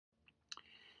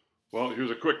Well,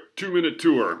 here's a quick 2-minute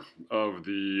tour of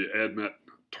the ADMET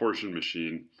torsion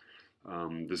machine.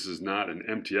 This is not an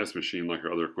MTS machine like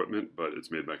our other equipment, but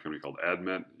it's made by a company called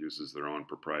ADMET. It uses their own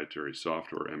proprietary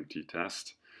software, MT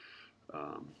Test.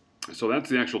 So that's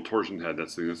the actual torsion head.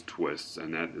 That's the thing that twists,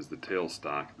 and that is the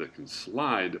tailstock that can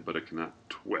slide, but it cannot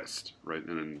twist, right?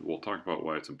 And then we'll talk about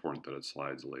why it's important that it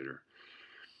slides later.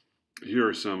 Here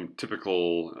are some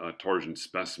typical torsion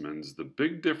specimens. The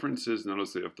big difference is,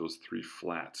 notice they have those 3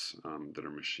 flats that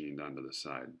are machined onto the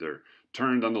side. They're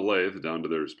turned on the lathe down to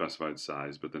their specified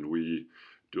size, but then we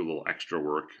do a little extra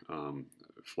work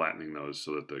flattening those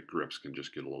so that the grips can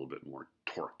just get a little bit more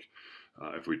torque.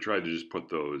 If we tried to just put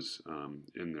those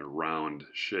in their round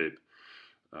shape,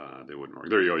 they wouldn't work.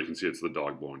 There you go. You can see it's the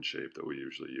dog bone shape that we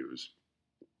usually use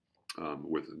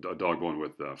with a dog bone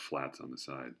with flats on the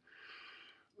side.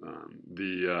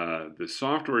 The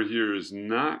software here is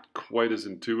not quite as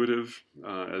intuitive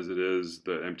as it is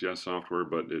the MTS software,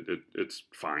 but it's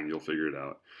fine. You'll figure it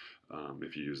out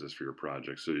if you use this for your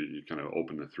project. So you kind of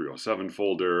open the 307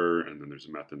 folder, and then there's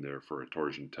a method there for a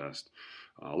torsion test.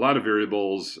 A lot of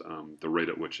variables, the rate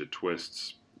at which it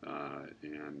twists,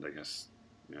 and I guess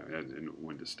and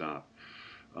when to stop.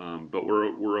 But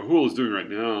where Rahul is doing right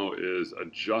now is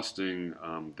adjusting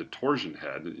the torsion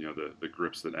head, the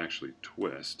grips that actually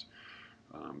twist,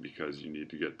 because you need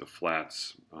to get the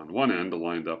flats on one end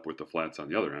aligned up with the flats on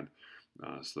the other end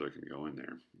so that it can go in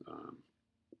there.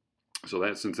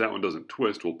 So since that one doesn't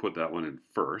twist, we'll put that one in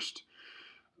first.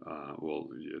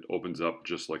 It opens up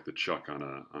just like the chuck on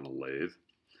a lathe,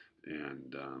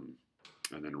 and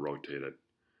then rotate it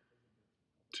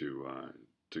to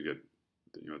get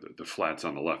the flats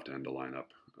on the left end to line up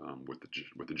with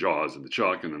the jaws and the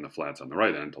chuck, and then the flats on the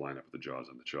right end to line up with the jaws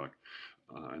on the chuck,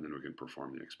 and then we can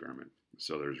perform the experiment.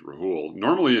 So there's Rahul,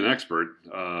 normally an expert,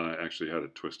 actually had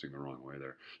it twisting the wrong way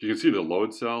there. You can see the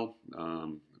load cell.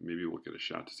 Maybe we'll get a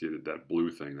shot to see that blue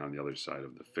thing on the other side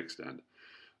of the fixed end.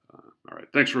 All right,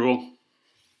 thanks, Rahul.